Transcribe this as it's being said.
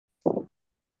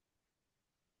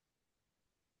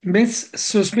Miss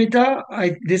Susmita,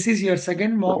 this is your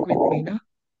second mock with me, na?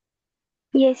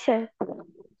 Yes, sir.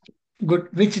 Good.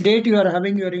 Which date you are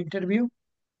having your interview?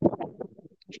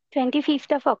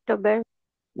 25th of October.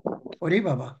 Ori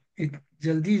Baba.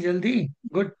 Jaldi, jaldi.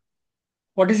 Good.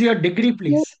 What is your degree, Yes.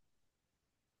 please?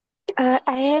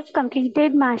 I have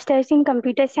completed Masters in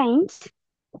Computer Science.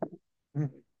 Hmm.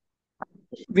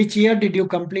 Which year did you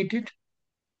complete it?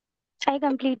 I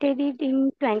completed it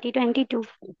in 2022.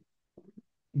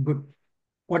 Good.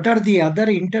 What are the other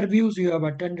interviews you have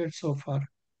attended so far?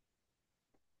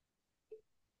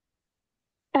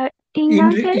 Till In now,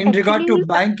 re- sir, in regard to actually,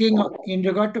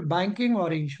 banking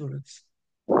or insurance?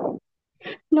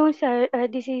 no, sir.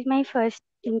 This is my first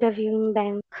interview in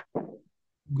bank.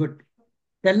 Good.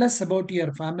 Tell us about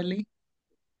your family.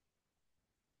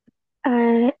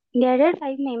 There are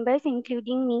five members,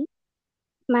 including me,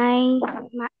 my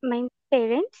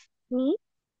parents, me,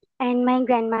 and my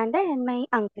grandmother and my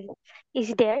uncle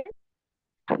is there.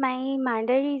 My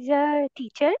mother is a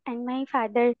teacher, and my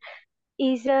father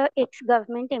is a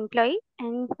ex-government employee,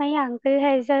 and my uncle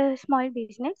has a small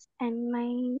business, and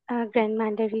my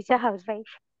grandmother is a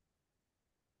housewife.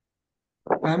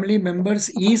 Family members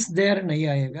is there nahi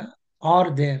aayega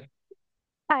or there.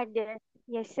 Are there?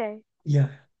 Yes, sir. Yeah.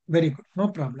 Very good. No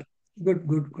problem. Good,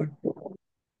 good, good.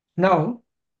 Now,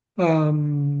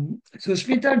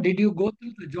 Susmita, did you go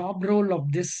through the job role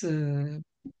of this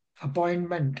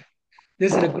appointment,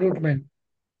 this recruitment?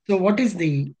 So, what is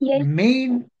the Yes,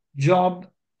 main job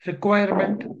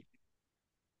requirement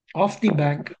of the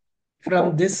bank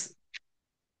from this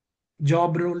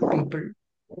job role people?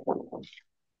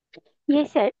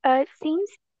 yes, sir.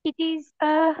 Since it is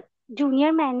a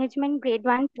junior management grade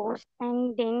one post,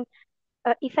 and then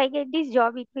if I get this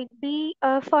job, it will be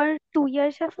for 2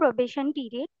 years of probation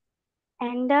period,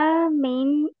 and the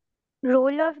main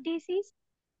role of this is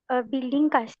building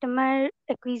customer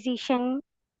acquisition,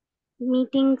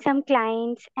 meeting some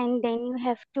clients, and then you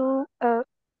have to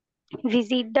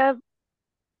visit the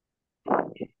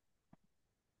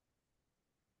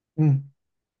Hmm.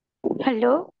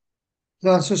 hello,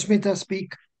 Susmita,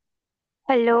 speak.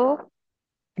 hello,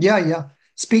 Yeah, yeah.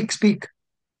 Speak, speak.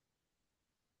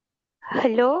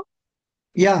 hello,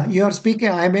 Yeah, you are speaking.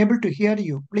 I am able to hear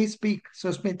you. Please speak,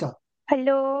 Susmita.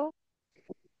 hello,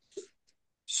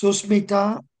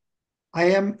 Susmita, I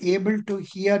am able to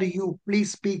hear you.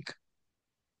 Please speak.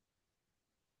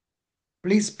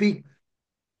 Please speak.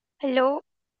 hello.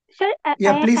 Sir,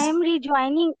 Yeah, I please, am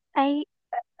rejoining.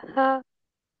 Uh,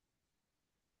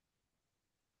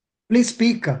 please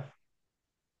speak.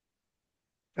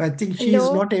 I think she is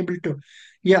hello. not able to.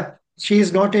 Yeah, she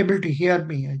is not able to hear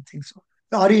me. I think so.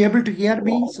 Are you able to hear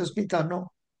me, Susmita?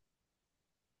 No.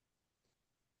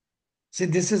 See,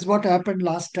 this is what happened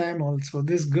last time also.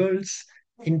 This girl's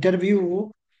interview,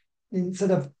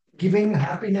 instead of giving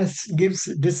happiness, gives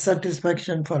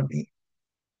dissatisfaction for me.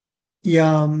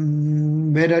 Yeah,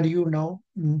 where are you now?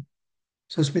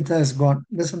 Susmita has gone.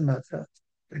 Doesn't matter.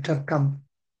 Let her come.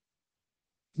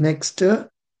 Next,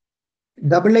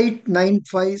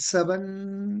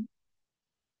 88957,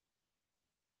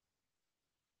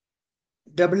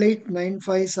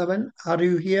 88957. Are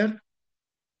you here?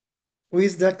 Who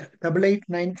is that?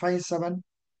 88957.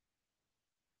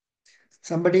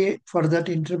 Somebody for that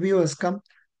interview has come.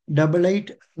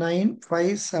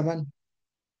 88957.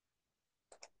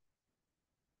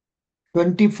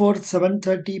 24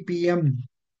 7:30 p.m.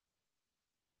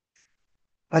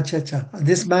 Acha, acha.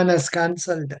 This man has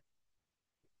cancelled.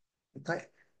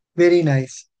 Very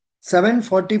nice.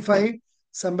 7:45.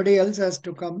 Somebody else has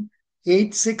to come.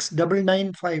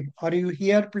 86995. Are you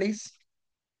here, please?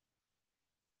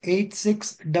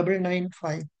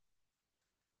 86995.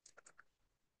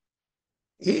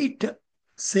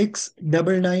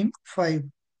 86995.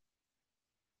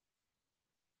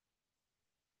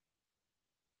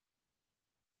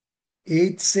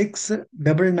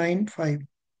 86995.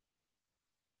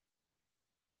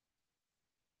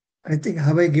 I think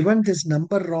have I given this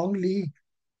number wrongly?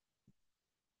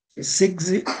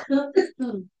 Six.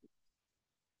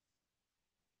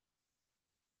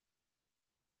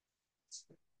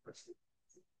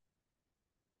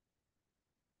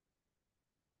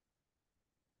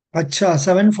 Acha,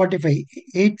 7:45.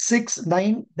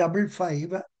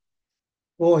 86955.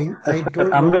 Oh, I Sir,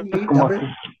 told Amrit wrongly.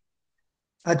 Kumar.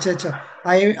 Acha, acha.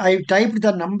 I typed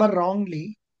the number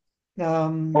wrongly.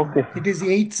 Okay, It is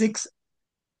eight six six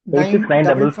nine nine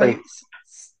double double five five.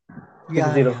 six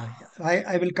Yeah, zero. yeah, yeah.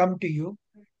 I will come to you.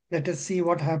 Let us see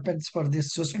what happens for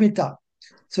this. Susmita.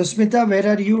 Susmita, where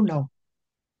are you now?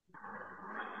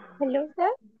 Hello,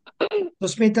 sir.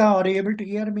 Susmita, are you able to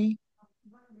hear me?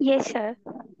 Yes, sir.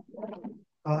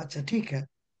 अच्छा ठीक है.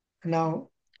 Now,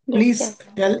 Yes, please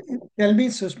sir. tell me,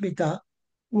 Susmita,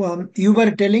 you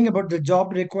were telling about the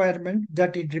job requirement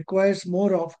that it requires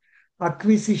more of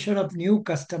acquisition of new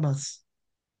customers.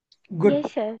 Good.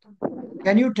 Yes, sir.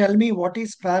 Can you tell me what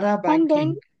is para And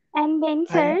then, banking?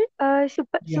 sir, And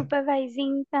yeah.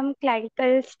 supervising some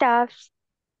clerical staffs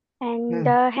and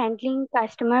Hmm, handling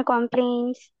customer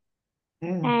complaints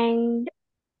hmm, and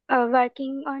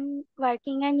working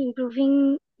and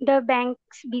improving the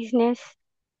bank's business,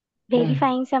 hmm,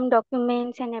 verifying some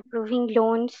documents and approving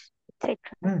loans, etc.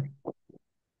 hmm.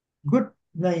 Good.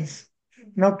 Nice.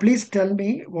 Now, please tell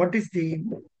me what is the,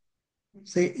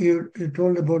 say, you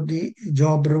told about the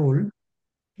job role.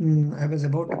 I was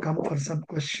about to come for some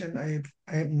question.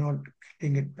 I am not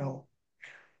getting it now.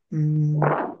 Mm,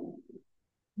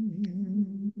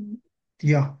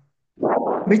 yeah.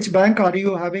 Which bank are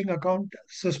you having account,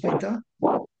 Susmita?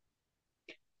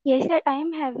 Yes, sir. I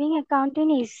am having account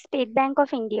in State Bank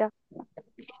of India.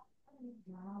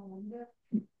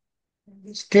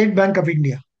 State Bank of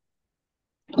India.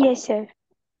 Yes, sir.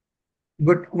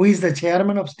 Good. Who is the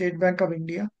chairman of State Bank of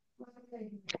India?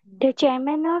 The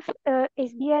chairman of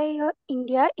SBI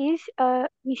India is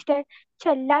Mr.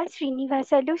 Challa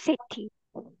Srinivasalu Sethi.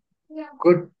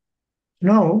 Good.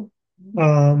 Now,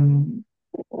 um,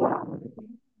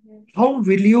 how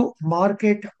will you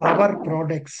market our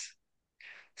products?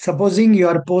 Supposing you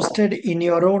are posted in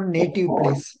your own native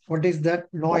place. What is that?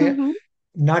 No, Mm-hmm.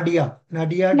 Nadia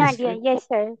Nadia, district. yes,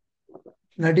 sir.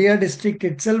 Nadia district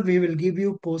itself, we will give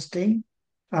you posting.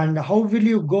 And how will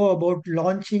you go about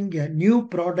launching a new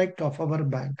product of our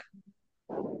bank?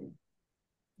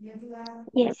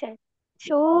 Yes, sir.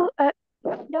 So,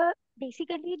 the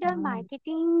basically the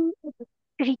marketing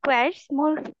requires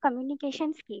more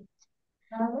communication skills.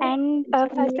 And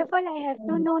first of all, I have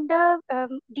to know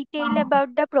the detail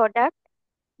about the product.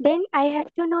 Then I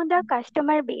have to know the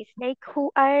customer base, like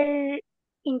who are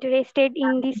interested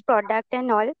in this product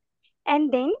and all.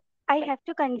 And then I have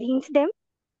to convince them.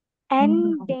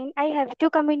 And then I have to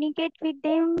communicate with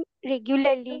them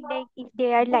regularly, like if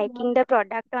they are liking the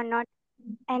product or not.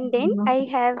 And then I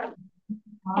have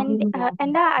and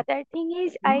the other thing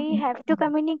is I have to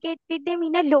communicate with them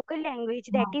in a local language.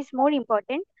 That is more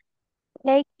important.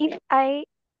 Like if I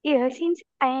yeah, since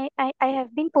I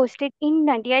have been posted in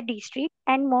Nadia district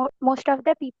and most of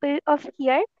the people of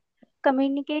here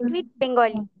communicate with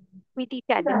Bengali with each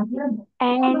other.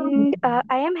 And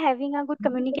I am having a good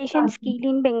communication skill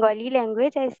in Bengali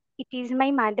language as it is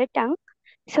my mother tongue.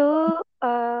 So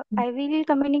I will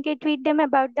communicate with them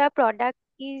about the product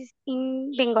is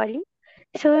in Bengali.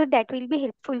 So that will be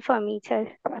helpful for me, sir.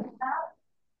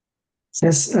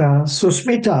 Yes,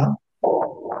 Susmita,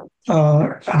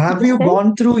 have Yes, you sir.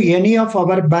 gone through any of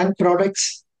our bank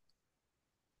products,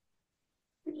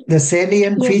 the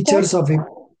salient Yes, sir. features of it?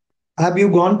 Have you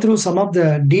gone through some of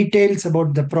the details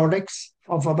about the products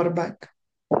of our bank?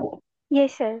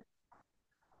 Yes, sir.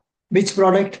 Which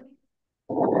product?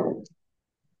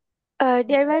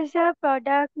 There was a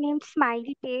product named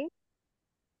Smiley Pay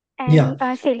and Yeah,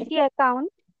 a selfie account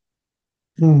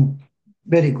hmm,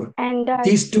 very good. and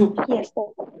These two, yes, sir.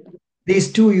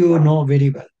 these two you know very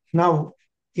well. Now,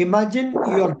 imagine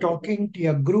you are talking to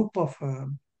a group of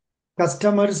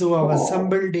customers who have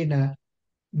assembled in a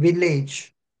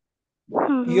village.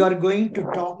 Mm-hmm. You are going to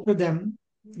talk to them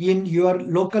in your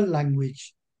local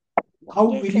language.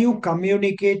 How Yes, will sir. you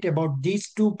communicate about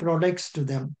these two products to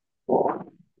them?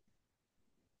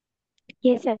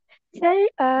 Yes, sir.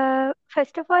 Sir,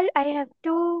 first of all, I have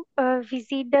to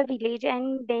visit the village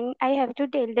and then I have to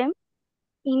tell them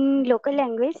in local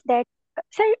language that,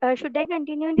 sir, should I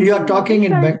continue this You are in talking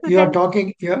English in or should you I are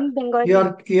talking in Bengali?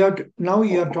 now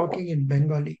you are talking in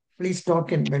Bengali. Please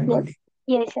talk in Yes, Bengali.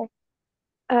 yes, sir.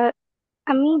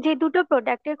 আমি যে দুটো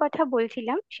প্রোডাক্টের কথা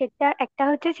বলছিলাম সেটা একটা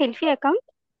হচ্ছে selfie account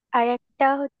আর একটা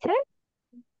হচ্ছে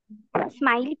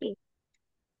স্মাইল পে।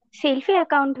 সেলফি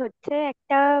অ্যাকাউন্ট হচ্ছে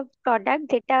একটা প্রোডাক্ট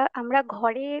যেটা আমরা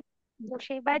ঘরে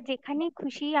বসে বা যেখানে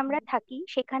খুশি আমরা থাকি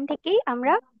সেখান থেকেই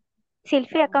আমরা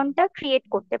সেলফি অ্যাকাউন্টটা ক্রিয়েট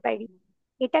করতে পারি।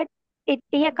 এটা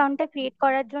এই অ্যাকাউন্টটা ক্রিয়েট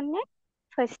করার জন্য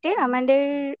ফার্স্টে আমাদের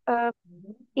আহ,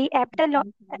 এই অ্যাপটা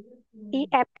এই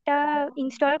অ্যাপটা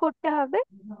ইনস্টল করতে হবে।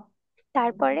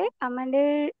 তারপরে আমাদের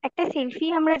একটা সেলফি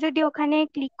আমরা যদি ওখানে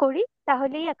ক্লিক করি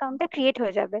তাহলেই অ্যাকাউন্টটা ক্রিয়েট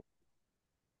হয়ে যাবে।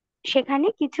 সেখানে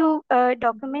কিছু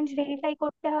ডকুমেন্টস ভেরিফাই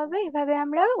করতে হবে, এভাবে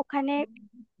আমরা ওখানে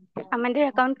আমাদের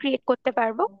অ্যাকাউন্ট ক্রিয়েট করতে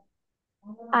পারবো।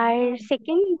 আর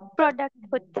সেকেন্ড প্রোডাক্ট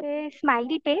হচ্ছে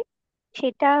স্মাইলি পে।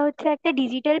 সেটা হচ্ছে একটা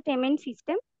digital payment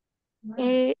system,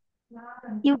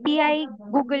 UPI,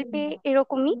 Google pay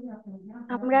এরকমই।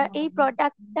 আমরা এই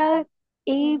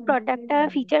প্রোডাক্টটা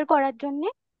ফিচার করার জন্য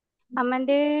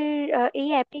আমাদের এই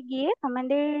অ্যাপে গিয়ে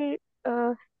আমাদের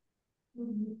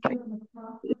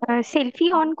সেলফি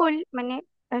অন করলে মানে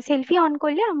সেলফি অন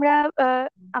করলে আমরা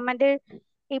আমাদের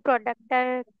এই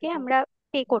প্রোডাক্টটাকে আমরা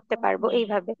পে করতে পারবো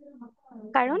এইভাবে।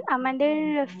 কারণ আমাদের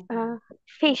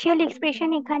ফেশিয়াল এক্সপ্রেশন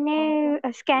এখানে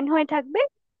স্ক্যান হয়ে থাকবে।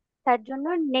 তার জন্য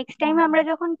নেক্সট টাইম আমরা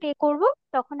যখন পে করব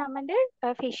তখন আমাদের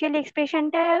ফেশিয়াল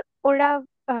এক্সপ্রেশনটা ওরা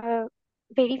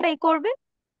ভেরিফাই করবে।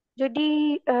 যদি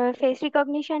ফেস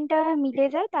রিকগনিশনটা মিলে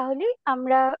যায় তাহলে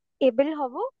আমরা এবল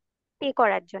হব পে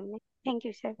করার জন্য। Thank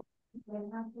you sir.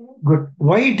 Good.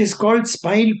 Why it is called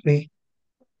smile pay?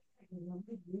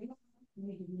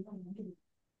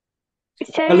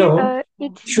 Sir, Hello.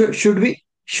 it's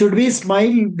Should we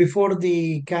smile before the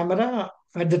camera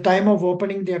at the time of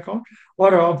opening the account or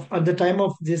at the time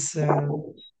of this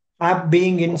app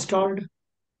being installed?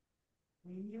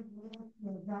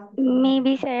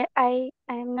 maybe, sir. I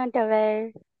am not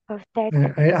aware of that.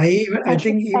 I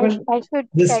think even I should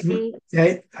this study.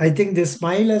 I think the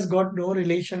smile has got no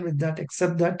relation with that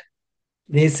except that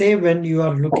they say when you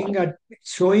are looking at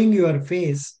showing your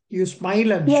face, you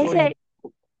smile and Yes, show sir. it.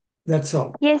 That's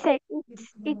all. Yes, sir.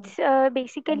 It's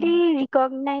basically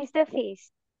recognize the face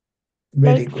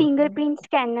Very like good. fingerprint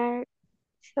scanner.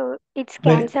 So it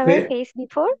Very, scans our very face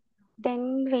before. Then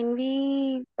when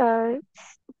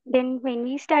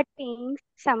we start paying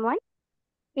someone,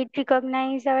 it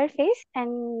recognize our face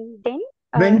and then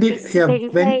when did it's yeah when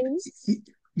verified.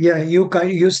 yeah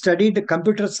you studied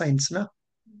computer science, no?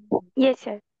 Yes,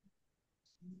 sir.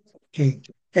 Okay.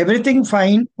 Everything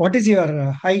fine. What is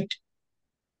your height?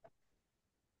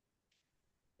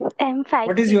 I'm five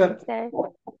What is feet, your sir.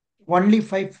 only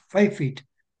 5 feet?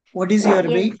 What is your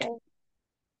Yes, weight? sir.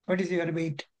 What is your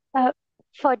weight? Uh,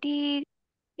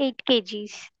 48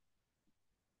 kgs.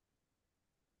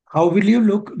 How will you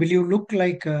look? Will you look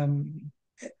like a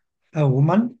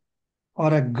woman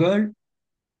or a girl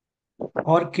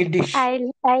or kiddish? I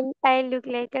look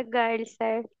like a girl,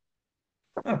 sir.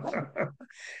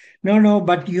 No, no,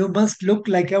 but you must look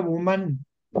like a woman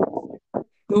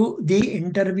to the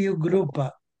interview group.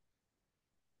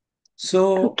 So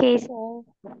Okay, sir.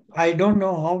 I don't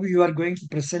know how you are going to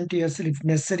present yourself. If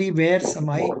necessary, wear some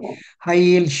high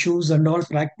heel shoes and all,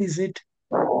 practice it.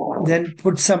 Then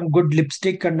put some good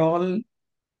lipstick and all.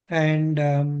 And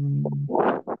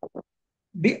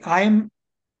I am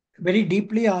very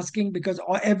deeply asking because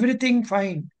everything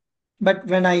fine. But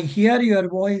when I hear your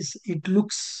voice, it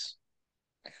looks,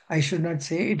 I should not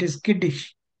say, it is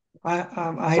kiddish.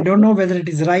 I don't know whether it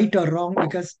is right or wrong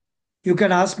because you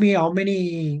can ask me how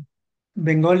many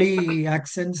Bengali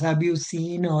accents have you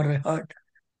seen or heard.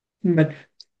 But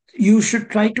you should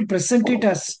try to present it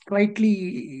as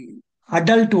slightly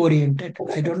adult oriented.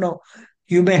 I don't know.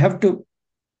 You may have to.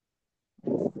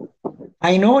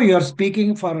 I know you're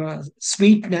speaking for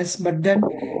sweetness, but then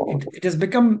it has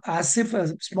become as if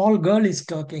a small girl is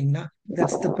talking. Na?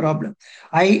 That's the problem.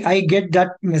 I get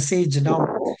that message now.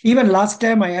 Even last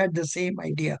time I had the same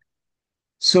idea.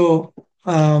 So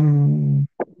um,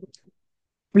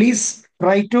 please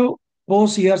try to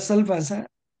pose yourself as a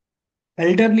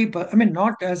elderly, I mean,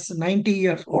 not as 90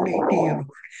 years old, 80-year old,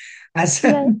 as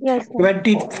a Yeah, yes, sir.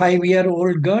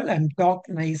 25-year-old girl and talk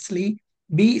nicely,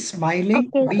 be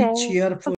smiling, Okay, be sir. cheerful.